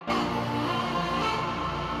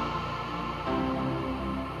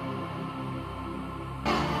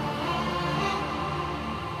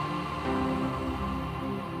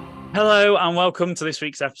Hello and welcome to this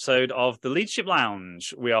week's episode of the Leadership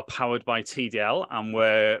Lounge. We are powered by TDL and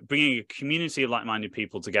we're bringing a community of like-minded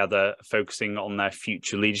people together, focusing on their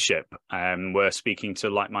future leadership. We're speaking to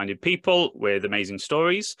like-minded people with amazing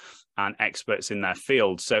stories and experts in their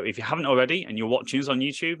field. So if you haven't already and you're watching us on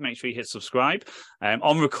YouTube, make sure you hit subscribe.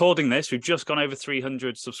 On recording this, we've just gone over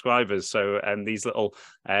 300 subscribers. So these little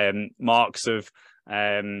marks of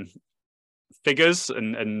figures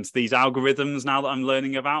and these algorithms now that I'm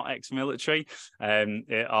learning about ex-military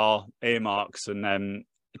are earmarks and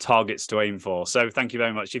targets to aim for. So thank you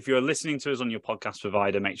very much. If you're listening to us on your podcast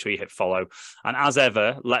provider, make sure you hit follow. And as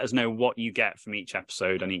ever, let us know what you get from each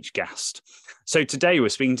episode and each guest. So today we're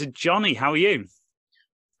speaking to Jonny. How are you?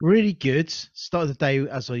 Really good. Started the day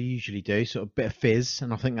as I usually do, sort of a bit of fizz,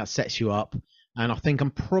 and I think that sets you up. And I think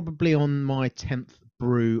I'm probably on my 10th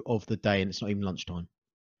brew of the day, and it's not even lunchtime.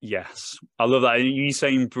 Yes, I love that. You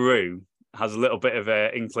saying brew has a little bit of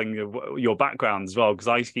an inkling of your background as well, because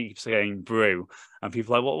I keep saying brew, and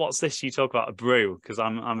people are like, "What's this? You talk about a brew?" Because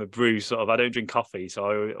I'm a brew sort of. I don't drink coffee, so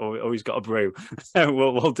I always got a brew.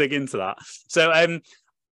 We'll dig into that. So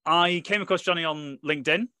I came across Jonny on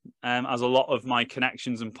LinkedIn, as a lot of my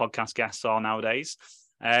connections and podcast guests are nowadays.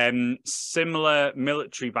 Similar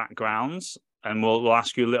military backgrounds, and we'll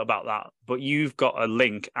ask you a little about that. But you've got a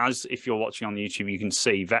link, as if you're watching on YouTube, you can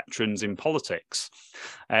see Veterans in Politics.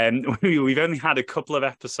 We've only had a couple of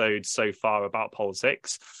episodes so far about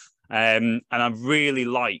politics. And I really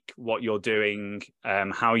like what you're doing,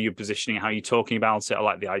 how you're positioning, how you're talking about it. I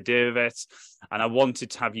like the idea of it. And I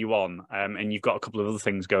wanted to have you on. And you've got a couple of other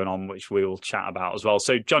things going on, which we will chat about as well.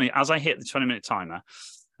 So, Jonny, as I hit the 20-minute timer,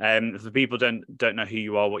 if the people don't know who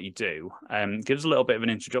you are, what you do, give us a little bit of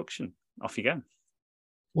an introduction. Off you go.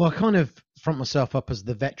 Well, I kind of front myself up as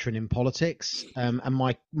the veteran in politics, and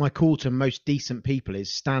my call to most decent people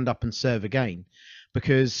is stand up and serve again,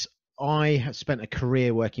 because I have spent a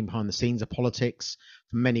career working behind the scenes of politics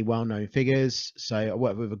for many well-known figures. So I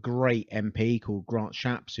worked with a great MP called Grant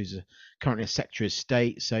Shapps, who's currently a Secretary of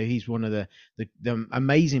State. So he's one of the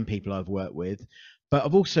amazing people I've worked with. But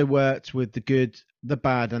I've also worked with the good, the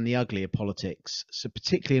bad, and the ugly of politics, so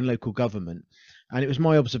particularly in local government. And it was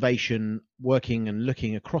my observation, working and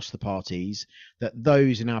looking across the parties, that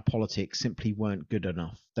those in our politics simply weren't good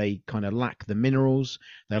enough. They kind of lack the minerals,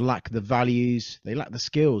 they lack the values, they lack the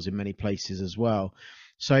skills in many places as well.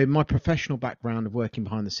 So my professional background of working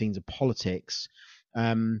behind the scenes of politics,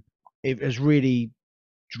 it has really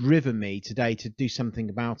driven me today to do something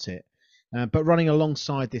about it. But running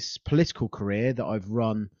alongside this political career that I've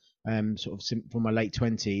run sort of from my late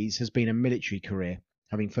 20s has been a military career,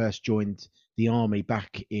 having first joined the army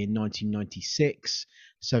back in 1996,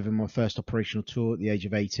 serving my first operational tour at the age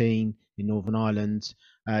of 18 in Northern Ireland.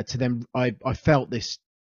 To then, I felt this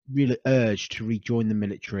real urge to rejoin the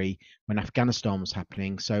military when Afghanistan was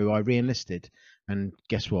happening. So I re-enlisted, and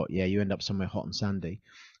guess what? Yeah, you end up somewhere hot and sandy.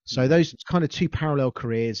 So those kind of two parallel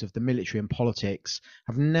careers of the military and politics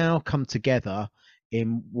have now come together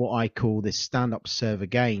in what I call this stand up serve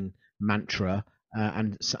again mantra,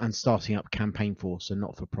 and starting up Campaign Force, and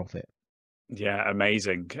not for profit. Yeah,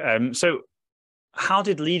 amazing. So how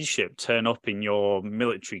did leadership turn up in your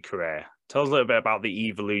military career? Tell us a little bit about the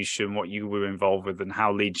evolution, what you were involved with, and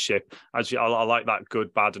how leadership. Actually, I like that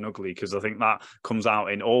good, bad, and ugly, because I think that comes out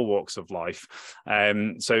in all walks of life.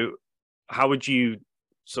 So how would you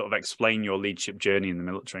sort of explain your leadership journey in the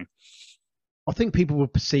military? I think people will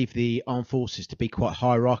perceive the armed forces to be quite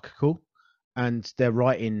hierarchical, and they're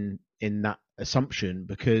right in that assumption,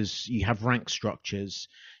 because you have rank structures,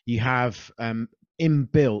 you have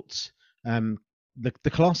inbuilt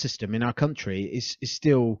the class system in our country is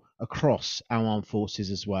still across our armed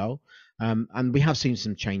forces as well, and we have seen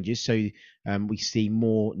some changes. So we see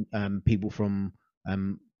more people from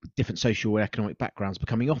different social or economic backgrounds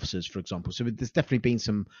becoming officers, for example. So there's definitely been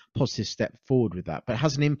some positive step forward with that, but it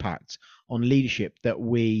has an impact on leadership that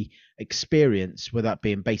we experience, whether that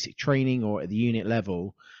be in basic training or at the unit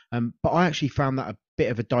level. But I actually found that a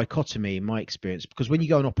bit of a dichotomy in my experience, because when you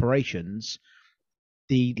go in operations,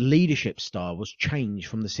 the leadership style was changed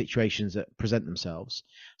from the situations that present themselves.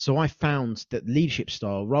 So I found that leadership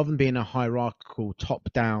style, rather than being a hierarchical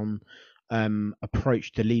top-down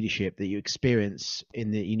approach to leadership that you experience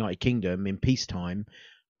in the United Kingdom in peacetime,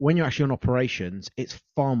 when you're actually on operations, it's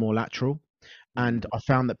far more lateral. And I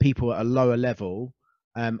found that people at a lower level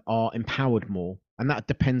are empowered more, and that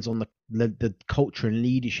depends on the culture and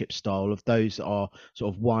leadership style of those that are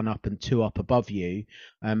sort of one up and two up above you,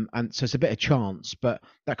 and so it's a bit of chance, but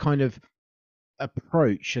that kind of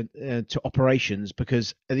approach to operations,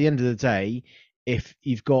 because at the end of the day, if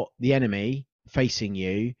you've got the enemy facing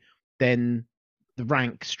you, then the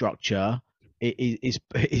rank structure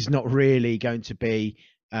is not really going to be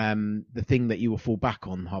the thing that you will fall back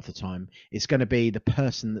on half the time. It's going to be the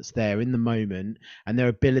person that's there in the moment and their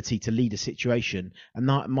ability to lead a situation, and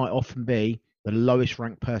that might often be the lowest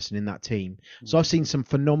ranked person in that team. So I've seen some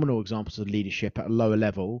phenomenal examples of leadership at a lower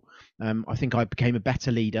level. I think I became a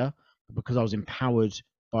better leader because I was empowered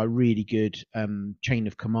by a really good chain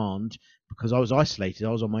of command, because I was isolated.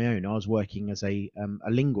 I was on my own. I was working as a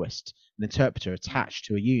linguist, an interpreter attached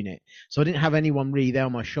to a unit. So I didn't have anyone really there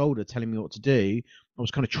on my shoulder telling me what to do. I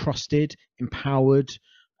was kind of trusted, empowered,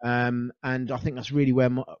 and I think that's really where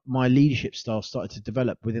my leadership style started to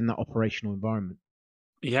develop within that operational environment.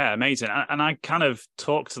 Yeah, amazing. And I kind of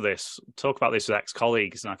talk about this with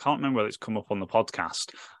ex-colleagues, and I can't remember whether it's come up on the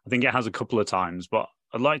podcast. I think it has a couple of times, but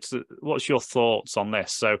I'd like to, what's your thoughts on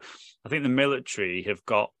this? So I think the military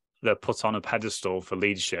they're put on a pedestal for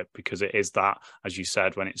leadership because it is that, as you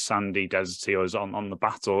said, when it's sandy, deserty, or is on the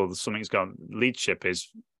battle, or something's going, leadership is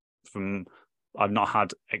from, I've not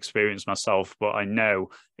had experience myself, but I know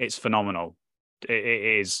it's phenomenal.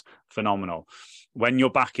 It is phenomenal. When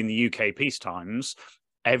you're back in the UK peace times,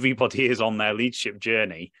 everybody is on their leadership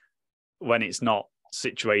journey when it's not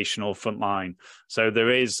situational frontline. So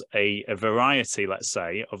there is a variety, let's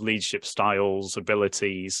say, of leadership styles,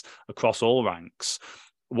 abilities across all ranks.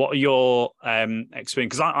 What are your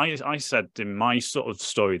experience? Because I said in my sort of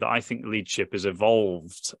story that I think leadership has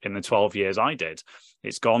evolved in the 12 years I did.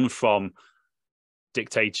 It's gone from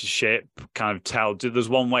dictatorship, there's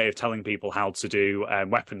one way of telling people how to do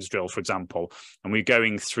weapons drill, for example, and we're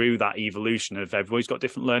going through that evolution of everybody's got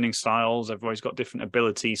different learning styles, everybody's got different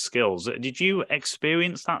abilities, skills. Did you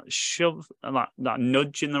experience that shove, that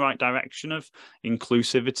nudge in the right direction of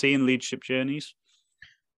inclusivity in leadership journeys?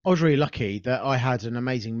 I was really lucky that I had an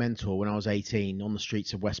amazing mentor when I was 18 on the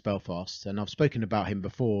streets of West Belfast, and I've spoken about him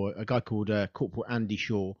before. A guy called Corporal Andy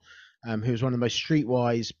Shaw, who was one of the most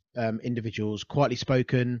streetwise individuals, quietly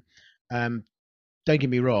spoken. Don't get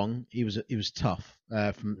me wrong, he was tough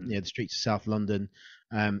from the streets of South London.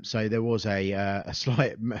 So there was a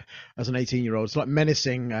slight, as an 18-year-old, slight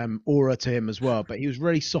menacing aura to him as well. But he was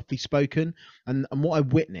really softly spoken. And what I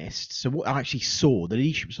witnessed, so what I actually saw, the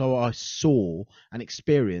leadership style I saw and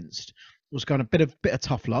experienced was kind of a bit of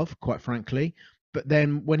tough love, quite frankly. But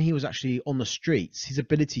then when he was actually on the streets, his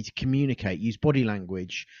ability to communicate, use body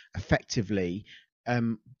language effectively,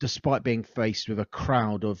 despite being faced with a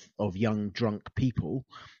crowd of young drunk people,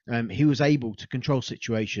 he was able to control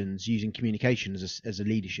situations using communication as a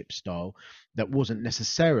leadership style that wasn't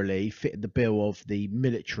necessarily fit the bill of the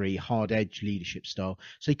military hard edge leadership style.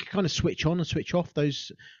 So he could kind of switch on and switch off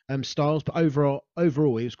those styles. But overall,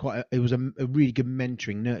 it was a really good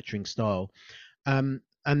mentoring, nurturing style. And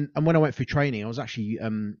when I went through training, I was actually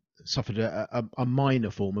suffered a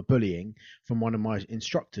minor form of bullying from one of my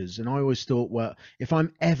instructors. And I always thought, well, if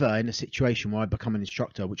I'm ever in a situation where I become an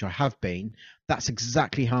instructor, which I have been, that's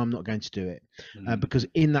exactly how I'm not going to do it. Because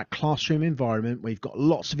in that classroom environment where you've got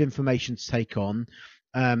lots of information to take on,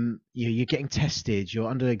 you're getting tested, you're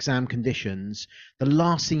under exam conditions, the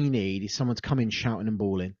last thing you need is someone to come in shouting and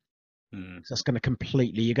bawling. That's going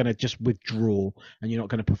to you're going to just withdraw and you're not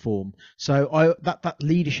going to perform. So that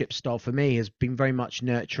leadership style for me has been very much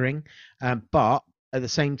nurturing, but at the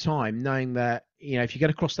same time knowing that if you get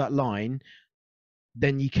across that line,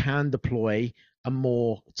 then you can deploy a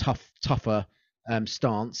more tougher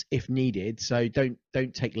stance if needed. So don't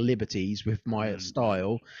take liberties with my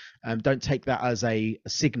style. Don't take that as a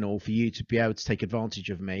signal for you to be able to take advantage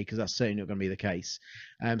of me, because that's certainly not going to be the case.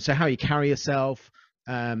 So how you carry yourself,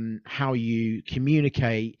 how you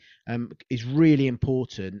communicate is really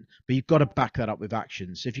important, but you've got to back that up with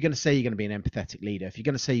action. So if you're going to say you're going to be an empathetic leader, if you're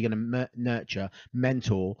going to say you're going to nurture,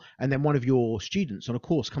 mentor, and then one of your students on a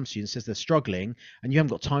course comes to you and says they're struggling and you haven't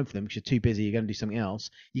got time for them because you're too busy, you're going to do something else,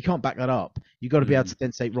 you can't back that up. You've got to be able to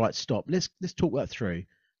then say, right, stop, let's talk that through,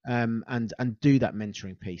 and do that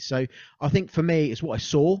mentoring piece. So I think for me, it's what I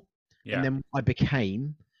saw, and then I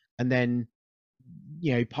became, and then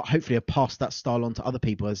hopefully I pass that style on to other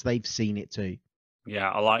people as they've seen it too. Yeah,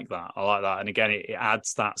 I like that. And again, it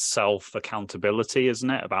adds that self accountability, isn't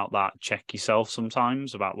it? About that, check yourself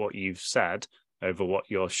sometimes about what you've said over what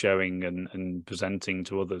you're showing and presenting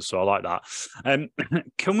to others. So I like that.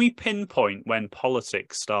 Can we pinpoint when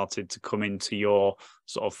politics started to come into your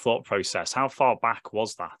sort of thought process? How far back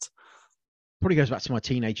was that? Probably goes back to my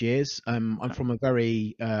teenage years. I'm from a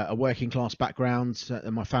very a working class background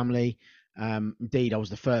in my family. Indeed, I was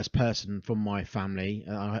the first person from my family.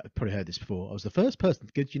 I've probably heard this before. I was the first person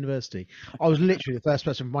to go to university. I was literally the first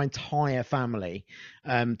person from my entire family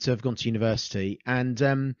to have gone to university.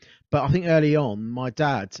 But I think early on, my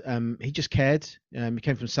dad, he just cared. He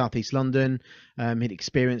came from Southeast London. He'd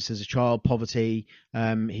experienced as a child poverty.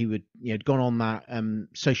 He would, had gone on that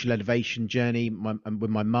social elevation journey with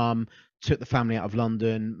my mum, took the family out of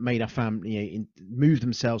London, made our family, moved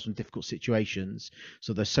themselves from difficult situations,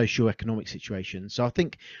 so the socio-economic situations. So I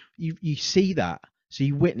think you see that. So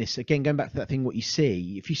you witness, again, going back to that thing, what you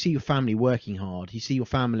see. If you see your family working hard, you see your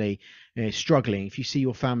family struggling, if you see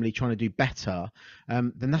your family trying to do better,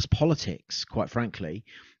 then that's politics, quite frankly.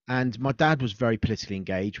 And my dad was very politically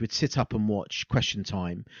engaged. We'd sit up and watch Question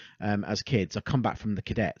Time as kids. I come back from the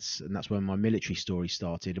cadets, and that's when my military story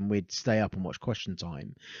started. And we'd stay up and watch Question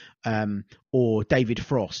Time. Or David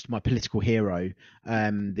Frost, my political hero,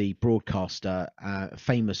 the broadcaster,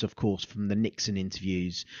 famous, of course, from the Nixon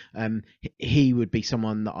interviews. He would be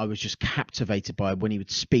someone that I was just captivated by when he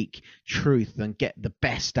would speak truth and get the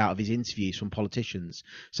best out of his interviews from politicians.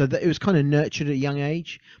 So that it was kind of nurtured at a young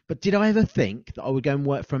age. But did I ever think that I would go and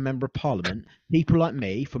work for a member of parliament? People like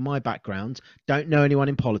me, from my background, don't know anyone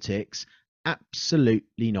in politics.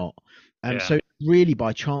 Absolutely not. Yeah. So really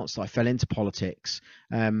by chance I fell into politics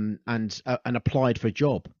and applied for a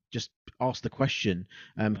job. Just asked the question,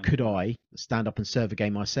 could I stand up and serve a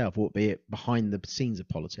game myself, or be it behind the scenes of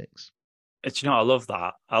politics? It's, I love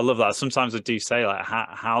that. I love that. Sometimes I do say, like,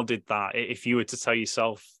 how did that, if you were to tell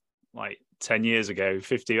yourself like 10 years ago,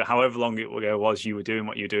 50, however long it ago was, you were doing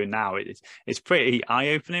what you're doing now, it's pretty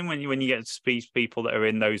eye-opening when you get to speak to people that are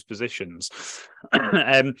in those positions.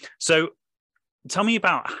 So tell me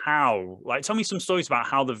about tell me some stories about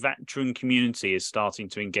how the veteran community is starting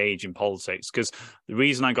to engage in politics. Because the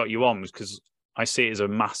reason I got you on was because I see it as a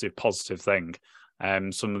massive positive thing.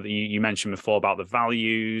 Some of you mentioned before about the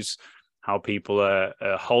values, how people are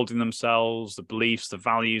holding themselves, the beliefs, the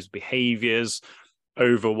values, behaviors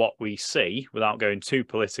over what we see, without going too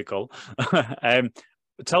political.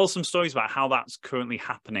 Tell us some stories about how that's currently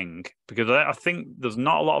happening, because I think there's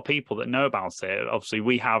not a lot of people that know about it. Obviously,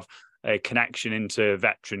 we have a connection into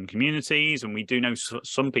veteran communities, and we do know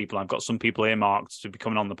some people. I've got some people earmarked to be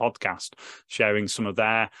coming on the podcast, sharing some of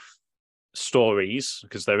their stories,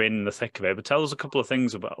 because they're in the thick of it. But tell us a couple of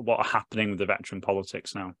things about what are happening with the veteran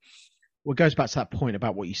politics now. Well, it goes back to that point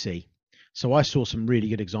about what you see. So I saw some really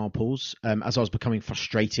good examples as I was becoming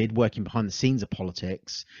frustrated working behind the scenes of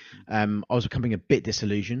politics. I was becoming a bit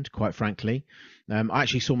disillusioned, quite frankly. I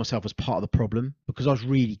actually saw myself as part of the problem because I was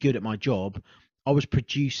really good at my job. I was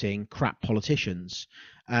producing crap politicians.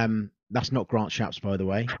 That's not Grant Shapps, by the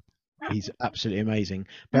way. He's absolutely amazing.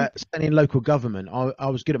 But certainly in local government, I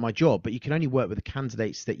was good at my job, but you can only work with the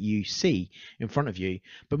candidates that you see in front of you.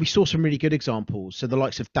 But we saw some really good examples. So the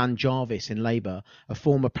likes of Dan Jarvis in Labour, a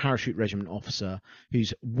former parachute regiment officer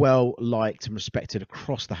who's well liked and respected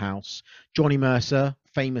across the House. Johnny Mercer,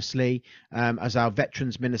 famously, as our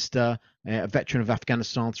veterans minister, a veteran of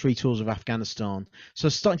Afghanistan, 3 tours of Afghanistan. So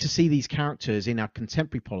starting to see these characters in our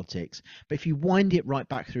contemporary politics. But if you wind it right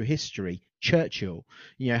back through history, Churchill,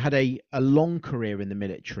 had a long career in the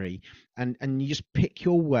military, and you just pick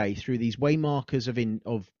your way through these waymarkers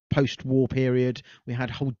of post-war period. We had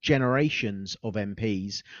whole generations of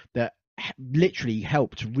MPs that literally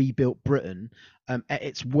helped rebuild Britain at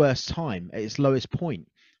its worst time, at its lowest point.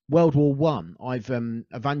 World War One, I've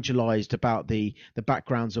evangelized about the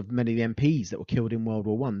backgrounds of many of the MPs that were killed in World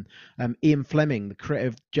War One. Ian Fleming, the creator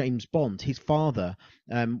of James Bond, his father,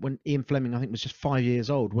 when Ian Fleming, I think, was just 5 years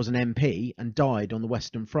old, was an MP and died on the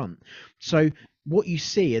Western Front. So what you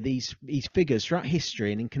see are these figures throughout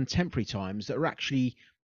history and in contemporary times that are actually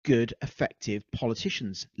good, effective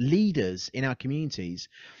politicians, leaders in our communities.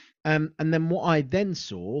 And then what I then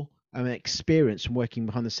saw and experience from working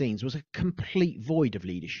behind the scenes was a complete void of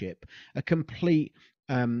leadership, a complete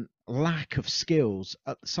lack of skills,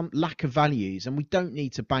 some lack of values. And we don't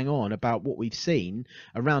need to bang on about what we've seen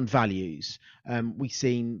around values. We've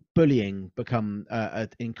seen bullying become an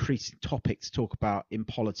increasing topic to talk about in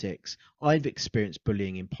politics. I've experienced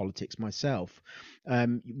bullying in politics myself.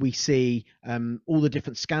 We see all the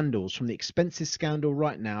different scandals, from the expenses scandal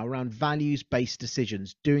right now around values-based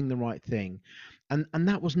decisions, doing the right thing. And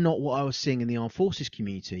that was not what I was seeing in the armed forces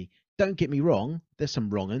community. Don't get me wrong, there's some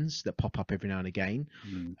wrong uns that pop up every now and again,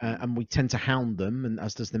 and we tend to hound them, and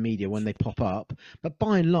as does the media when they pop up. But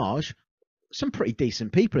by and large, some pretty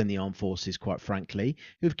decent people in the armed forces, quite frankly,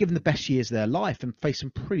 who have given the best years of their life and faced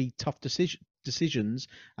some pretty tough decisions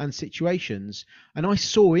and situations. And I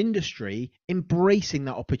saw industry embracing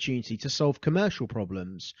that opportunity to solve commercial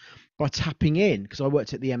problems by tapping in, because I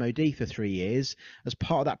worked at the MOD for 3 years as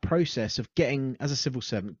part of that process of getting, as a civil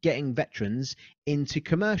servant, getting veterans into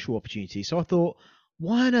commercial opportunities. So I thought,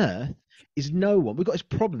 why on earth is no one? We've got this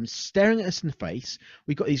problem staring at us in the face.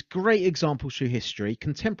 We've got these great examples through history,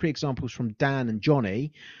 contemporary examples from Dan and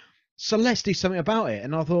Jonny. So let's do something about it.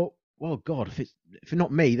 And I thought, well, God, if it's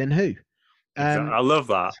not me, then who? Exactly. I love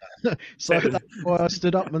that. So that's why I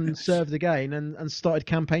stood up and served again and started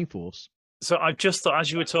Campaign Force. So I just thought,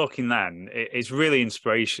 as you were talking then, it's really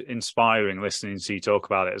inspiring listening to you talk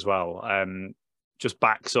about it as well. Just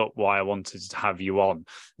backs up why I wanted to have you on.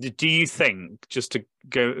 Do you think, just to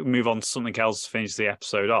move on to something else to finish the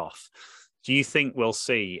episode off, do you think we'll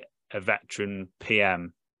see a veteran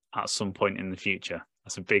PM at some point in the future?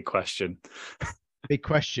 That's a big question. Big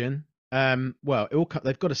question. Well,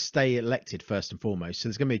 they've got to stay elected first and foremost. So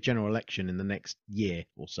there's going to be a general election in the next year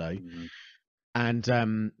or so. Mm.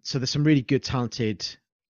 And so there's some really good, talented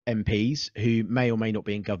MPs who may or may not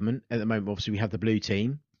be in government. At the moment, obviously, we have the blue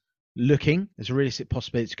team looking. There's a realistic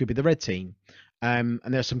possibility it could be the red team. And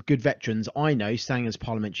there are some good veterans I know standing as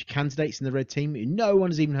parliamentary candidates in the red team who no one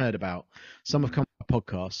has even heard about. Some have come on a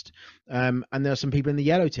podcast. And there are some people in the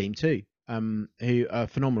yellow team too. Who are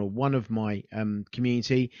phenomenal. One of my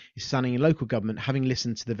community is standing in local government, having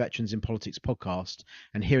listened to the Veterans in Politics podcast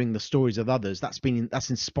and hearing the stories of others. That's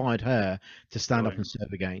inspired her to stand up and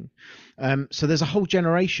serve again. So there's a whole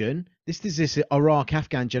generation. This is this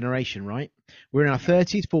Iraq-Afghan generation, right? We're in our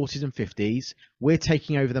 30s, 40s, and 50s. We're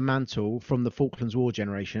taking over the mantle from the Falklands War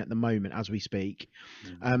generation at the moment as we speak.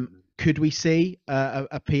 Could we see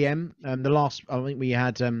a PM? I think we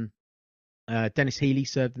had. Dennis Healy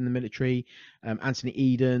served in the military, Anthony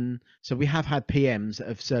Eden. So we have had PMs that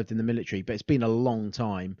have served in the military, but it's been a long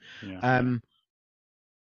time. Yeah.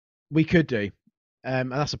 We could do.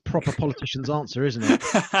 And that's a proper politician's answer, isn't it?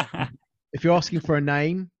 If you're asking for a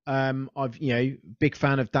name, big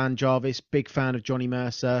fan of Dan Jarvis, big fan of Johnny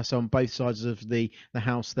Mercer. So on both sides of the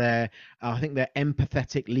house there, I think they're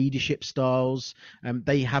empathetic leadership styles.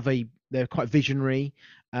 They're quite visionary.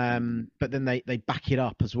 But then they back it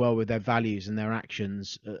up as well with their values and their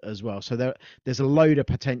actions as well. So there's a load of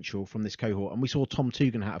potential from this cohort. And we saw Tom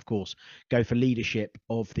Tugendhat, of course, go for leadership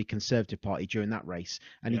of the Conservative Party during that race.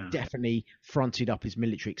 And he definitely fronted up his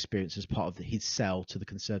military experience as part of his sell to the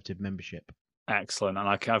Conservative membership. Excellent. And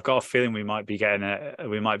I've got a feeling we might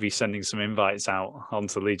be sending some invites out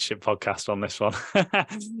onto the Leadership Podcast on this one.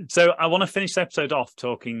 So I want to finish the episode off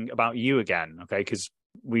talking about you again, okay? Because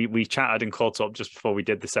we chatted and caught up just before we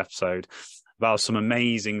did this episode about some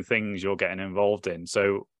amazing things you're getting involved in.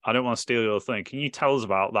 So I don't want to steal your thing. Can you tell us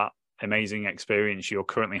about that amazing experience you're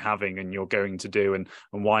currently having and you're going to do and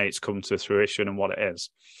why it's come to fruition and what it is?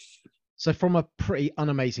 So from a pretty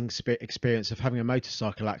unamazing experience of having a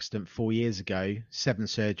motorcycle accident 4 years ago, 7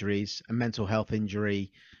 surgeries, a mental health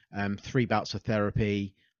injury, 3 bouts of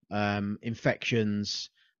therapy, infections,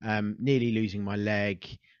 nearly losing my leg,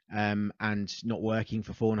 and not working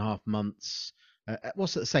for 4.5 months.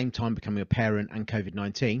 Whilst at the same time becoming a parent and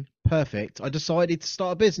COVID-19. Perfect. I decided to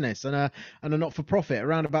start a business and a not-for-profit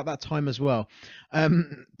around about that time as well.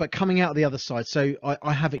 But coming out the other side, so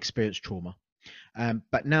I have experienced trauma.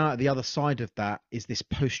 But now the other side of that is this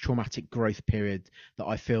post-traumatic growth period that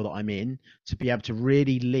I feel that I'm in to be able to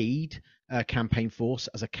really lead Campaign Force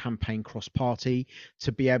as a campaign cross-party,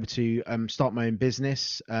 to be able to start my own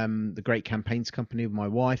business, the Great Campaigns Company with my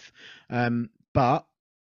wife, but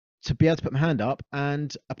to be able to put my hand up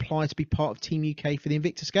and apply to be part of Team UK for the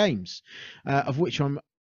Invictus Games, of which I'm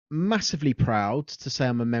massively proud to say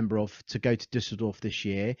I'm a member of, to go to Düsseldorf this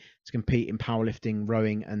year to compete in powerlifting,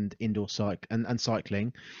 rowing and indoor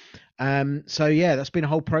cycling. So yeah, that's been a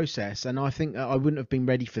whole process, and I think I wouldn't have been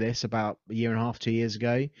ready for this about 1.5 years, 2 years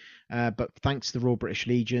ago. But thanks to the Royal British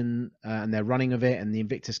Legion and their running of it, and the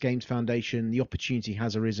Invictus Games Foundation, the opportunity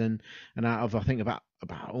has arisen. And out of, I think, about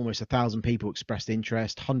almost 1,000 people expressed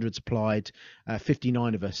interest, hundreds applied,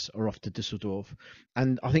 59 of us are off to Düsseldorf.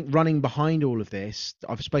 And I think running behind all of this,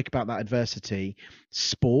 I've spoke about that adversity.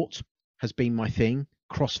 Sport has been my thing.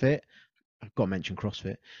 CrossFit. I've got to mention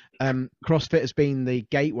CrossFit. CrossFit has been the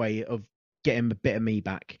gateway of getting a bit of me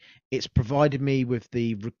back. It's provided me with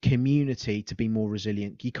the community to be more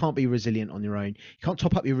resilient. You can't be resilient on your own. You can't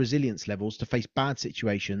top up your resilience levels to face bad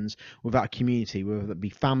situations without a community, whether it be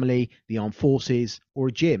family, the armed forces, or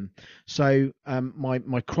a gym. So my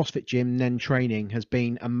CrossFit gym, Nen Training, has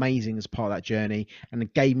been amazing as part of that journey, and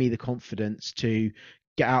it gave me the confidence to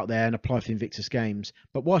get out there and apply for the Invictus Games.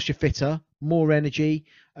 But whilst you're fitter, more energy,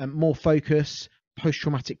 more focus,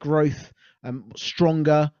 post-traumatic growth,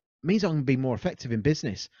 stronger, means I can be more effective in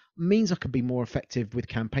business, means I can be more effective with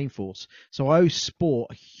campaign force. So I owe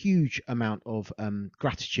sport a huge amount of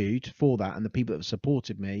gratitude for that and the people that have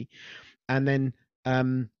supported me. And then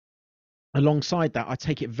alongside that, I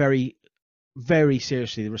take it very, very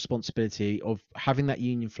seriously, the responsibility of having that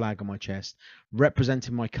union flag on my chest,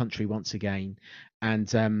 representing my country once again.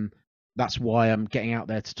 And that's why I'm getting out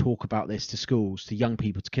there to talk about this to schools, to young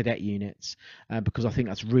people, to cadet units, because I think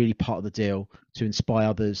that's really part of the deal, to inspire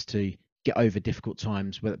others to get over difficult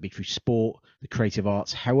times, whether it be through sport, the creative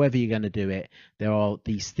arts, however you're going to do it. There are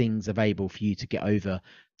these things available for you to get over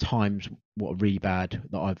times what are really bad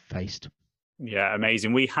that I've faced. Yeah,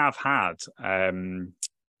 amazing. We have had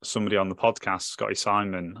somebody on the podcast, Scotty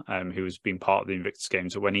Simon, who has been part of the Invictus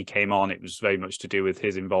Games. So when he came on, it was very much to do with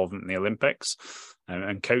his involvement in the Olympics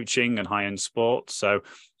and coaching and high-end sports. So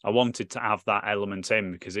I wanted to have that element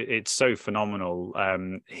in because it's so phenomenal.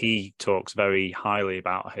 He talks very highly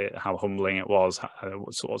about how humbling it was,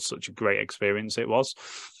 what such a great experience it was.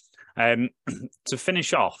 To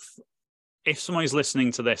finish off, if somebody's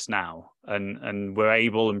listening to this now and we're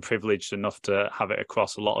able and privileged enough to have it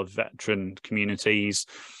across a lot of veteran communities,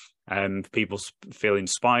 and people feel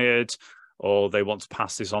inspired or they want to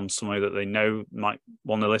pass this on to somebody that they know might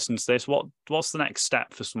want to listen to this, what's the next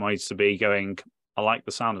step for somebody to be going, I like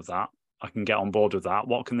the sound of that, I can get on board with that,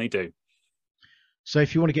 what can they do? So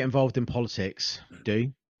if you want to get involved in politics,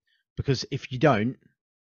 do, because if you don't,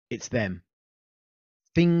 it's them.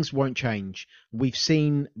 Things won't change. We've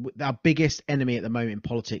seen our biggest enemy at the moment in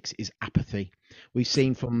politics is apathy. We've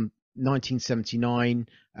seen from 1979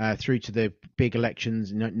 through to the big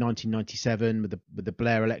elections in 1997 with the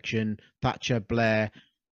Blair election, Thatcher, Blair.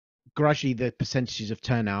 Gradually, the percentages of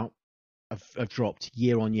turnout have dropped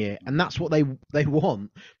year on year, and that's what they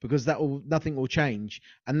want, because nothing will change,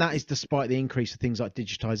 and that is despite the increase of things like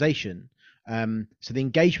digitization. So the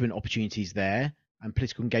engagement opportunities there, and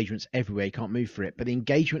political engagements everywhere. You can't move for it, but the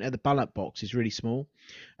engagement at the ballot box is really small.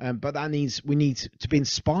 But that means we need to be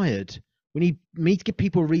inspired. We need to give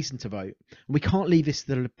people a reason to vote, and we can't leave this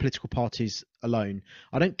to the political parties alone.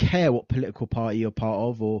 I don't care what political party you're part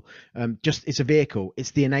of, or just it's a vehicle,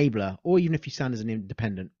 it's the enabler, or even if you stand as an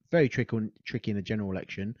independent. Very tricky in a general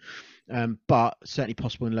election, but certainly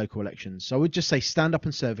possible in local elections. So I would just say stand up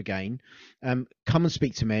and serve again. Come and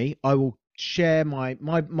speak to me. I will share my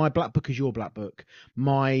black book is your black book,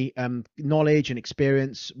 my knowledge and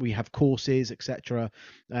experience. We have courses, etc.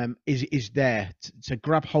 Is there to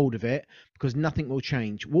grab hold of it, because nothing will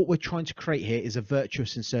change. What we're trying to create here is a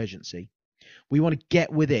virtuous insurgency. We want to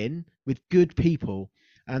get within with good people,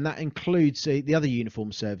 and that includes the other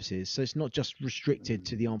uniform services. So it's not just restricted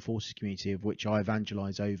to the armed forces community, of which I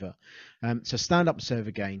evangelize over. So stand up and serve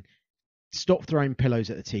again. Stop throwing pillows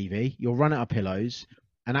at the TV. You'll run out of pillows,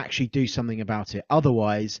 and actually do something about it.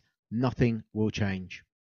 Otherwise, nothing will change.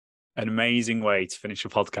 An amazing way to finish a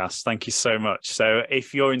podcast. Thank you so much. So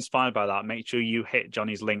if you're inspired by that, make sure you hit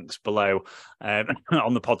Jonny's links below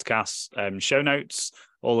on the podcast show notes,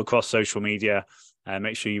 all across social media.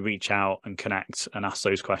 Make sure you reach out and connect and ask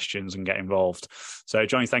those questions and get involved. So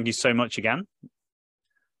Jonny, thank you so much again.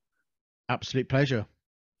 Absolute pleasure.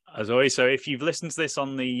 As always, so if you've listened to this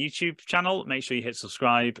on the YouTube channel, make sure you hit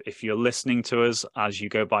subscribe. If you're listening to us as you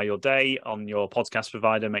go by your day on your podcast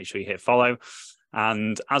provider, make sure you hit follow.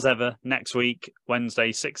 And as ever, next week,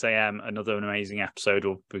 Wednesday, 6 a.m., another amazing episode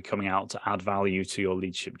will be coming out to add value to your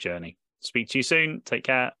leadership journey. Speak to you soon. Take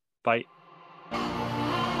care. Bye.